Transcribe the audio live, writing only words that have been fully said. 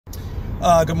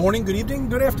Good morning, good evening,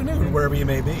 good afternoon, wherever you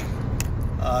may be.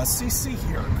 CC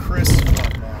here, Chris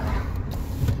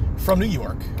from New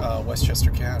York, Westchester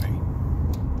County.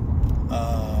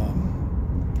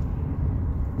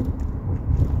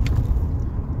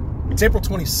 It's April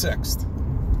 26th,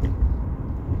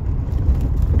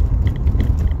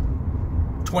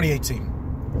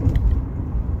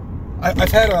 2018.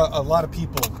 I've had a lot of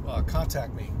people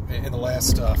contact me in the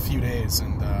last few days,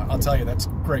 and I'll tell you, that's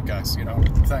great, guys. You know,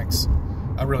 thanks.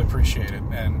 I really appreciate it.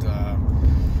 And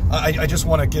I just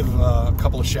want to give a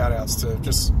couple of shout-outs to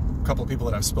just a couple of people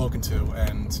that I've spoken to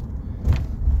and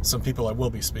some people I will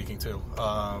be speaking to.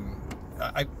 I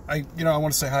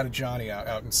want to say hi to Johnny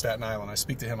out in Staten Island. I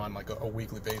speak to him on like a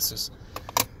weekly basis.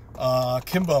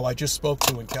 Kimbo, I just spoke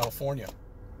to in California.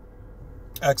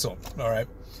 Excellent. All right.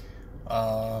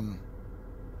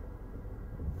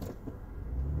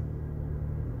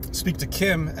 Speak to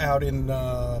Kim out in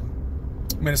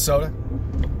Minnesota,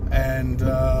 and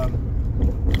I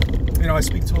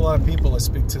speak to a lot of people. I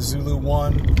speak to Zulu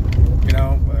One,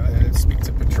 I speak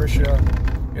to Patricia.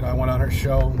 I went on her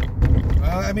show.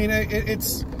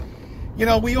 It's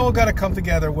we all got to come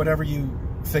together. Whatever you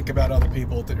think about other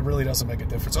people, it really doesn't make a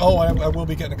difference. Oh, I will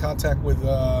be getting in contact with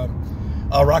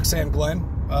Roxanne Glenn.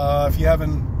 If you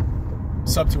haven't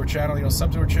sub to her channel,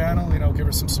 give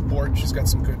her some support. She's got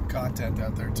some good content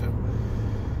out there too.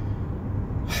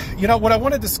 What I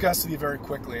want to discuss with you very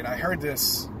quickly, and I heard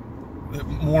this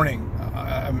morning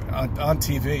on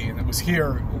TV, and it was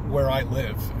here where I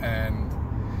live, and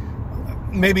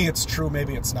maybe it's true,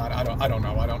 maybe it's not. I don't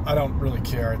know. I don't really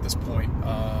care at this point.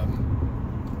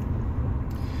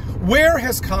 Where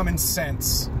has common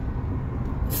sense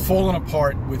fallen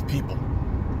apart with people?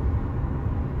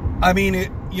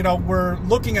 We're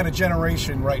looking at a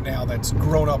generation right now that's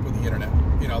grown up with the internet.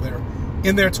 They're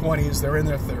in their 20s, they're in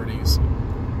their 30s,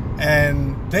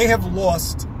 and they have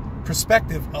lost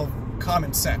perspective of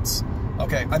common sense.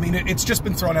 Okay, it's just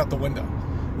been thrown out the window.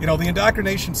 The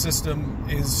indoctrination system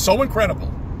is so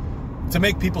incredible to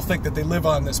make people think that they live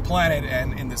on this planet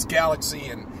and in this galaxy,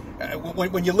 and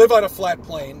when you live on a flat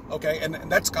plane, okay,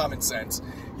 and that's common sense,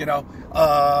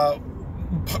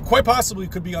 quite possibly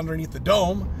could be underneath the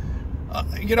dome.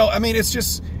 It's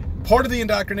just part of the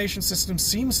indoctrination system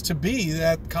seems to be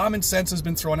that common sense has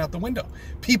been thrown out the window.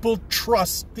 People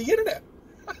trust the internet.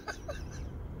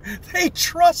 They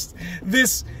trust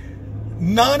this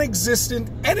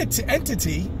non-existent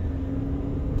entity,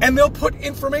 and they'll put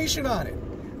information on it.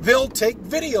 They'll take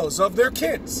videos of their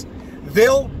kids.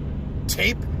 They'll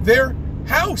tape their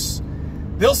house.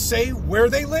 They'll say where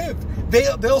they live.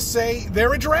 They'll say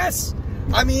their address.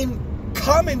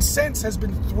 Common sense has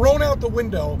been thrown out the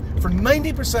window for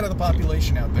 90% of the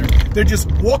population out there. They're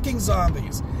just walking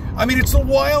zombies. It's the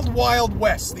wild, wild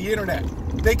west, the internet.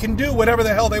 They can do whatever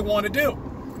the hell they want to do.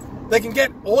 They can get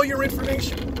all your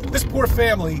information. This poor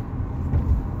family,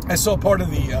 I saw part of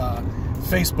the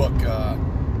Facebook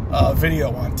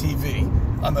video on TV,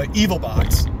 on the Evil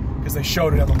Box, because they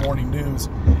showed it on the morning news.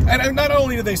 And not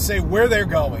only did they say where they're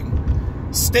going,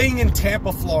 staying in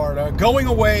Tampa, Florida, going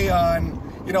away on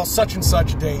such and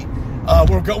such date.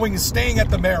 We're staying at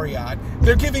the Marriott.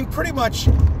 They're giving pretty much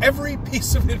every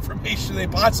piece of information they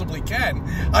possibly can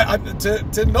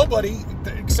to nobody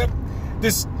except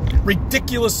this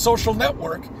ridiculous social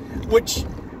network, which,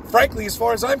 frankly, as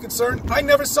far as I'm concerned, I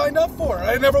never signed up for.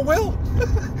 I never will.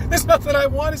 There's nothing I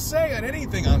want to say on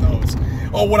anything on those.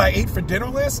 Oh, what I ate for dinner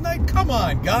last night? Come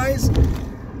on, guys.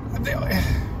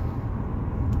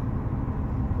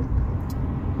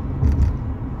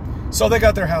 So they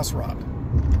got their house robbed.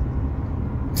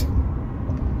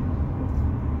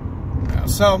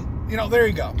 So, there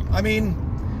you go.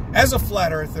 As a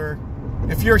flat earther,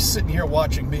 if you're sitting here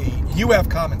watching me, you have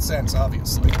common sense,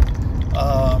 obviously.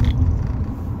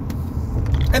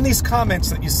 And these comments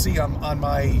that you see on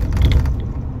my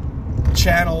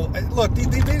channel, look,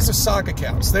 these are sock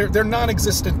accounts. They're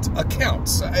non-existent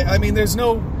accounts. There's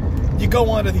no... You go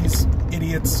onto these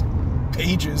idiots'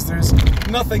 pages, there's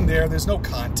nothing there, there's no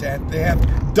content. They have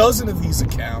a dozen of these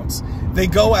accounts. They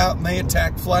go out and they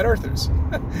attack flat earthers.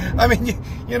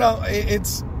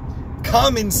 It's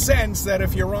common sense that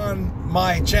if you're on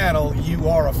my channel, you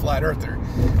are a flat earther,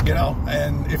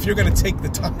 and if you're going to take the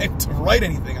time to write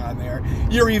anything on there,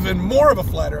 you're even more of a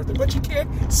flat earther, but you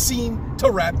can't seem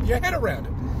to wrap your head around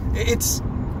it.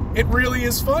 It really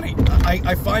is funny.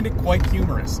 I find it quite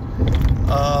humorous.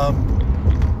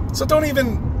 So don't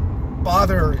even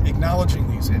bother acknowledging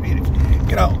these.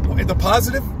 The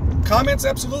positive comments,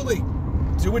 absolutely.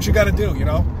 Do what you got to do,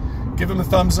 Give them a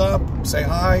thumbs up, say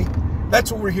hi.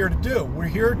 That's what we're here to do. We're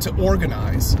here to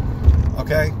organize,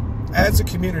 okay, as a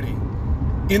community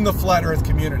in the flat earth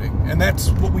community. And that's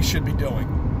what we should be doing.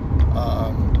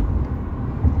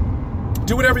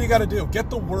 Do whatever you got to do. Get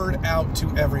the word out to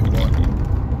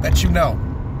everyone that you know.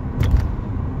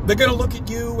 They're going to look at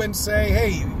you and say,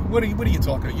 hey, what are you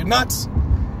talking about? You're nuts?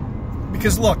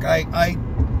 Because look, I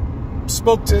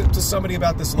spoke to somebody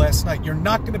about this last night. You're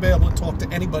not going to be able to talk to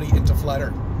anybody into flat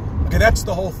earth. Okay, that's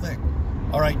the whole thing.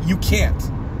 All right, you can't.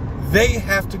 They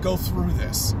have to go through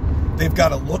this. They've got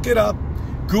to look it up.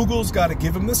 Google's got to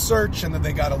give them the search, and then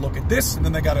they got to look at this, and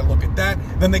then they got to look at that.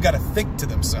 Then they got to think to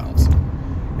themselves.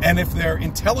 And if they're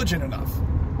intelligent enough,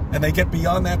 and they get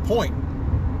beyond that point,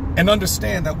 and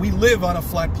understand that we live on a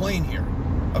flat plane here,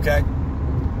 okay?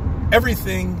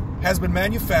 Everything has been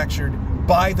manufactured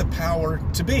by the power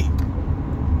to be.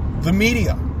 The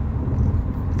media.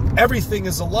 Everything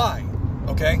is a lie,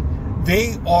 okay?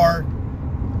 They are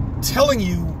telling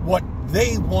you what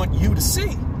they want you to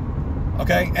see,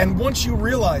 okay? And once you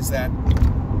realize that,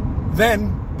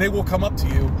 then they will come up to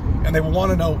you and they will want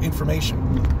to know information,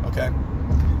 okay?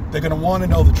 They're going to want to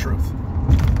know the truth.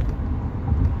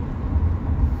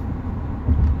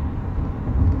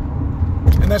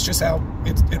 And that's just how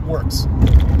it works.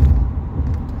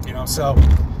 You know, so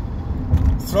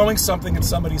throwing something at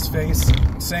somebody's face,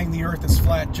 saying the earth is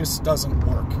flat just doesn't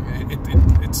work.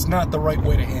 It's not the right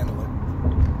way to handle it.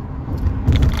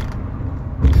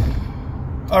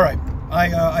 All right.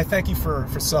 I thank you for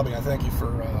subbing. I thank you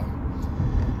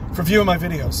for viewing my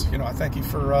videos. You know, I thank you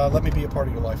for letting me be a part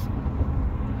of your life.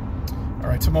 All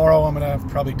right, tomorrow I'm going to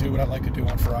probably do what I like to do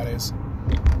on Fridays.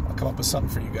 I'll come up with something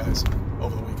for you guys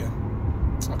over the weekend.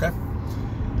 Okay?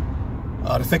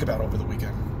 To think about over the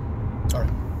weekend. All right.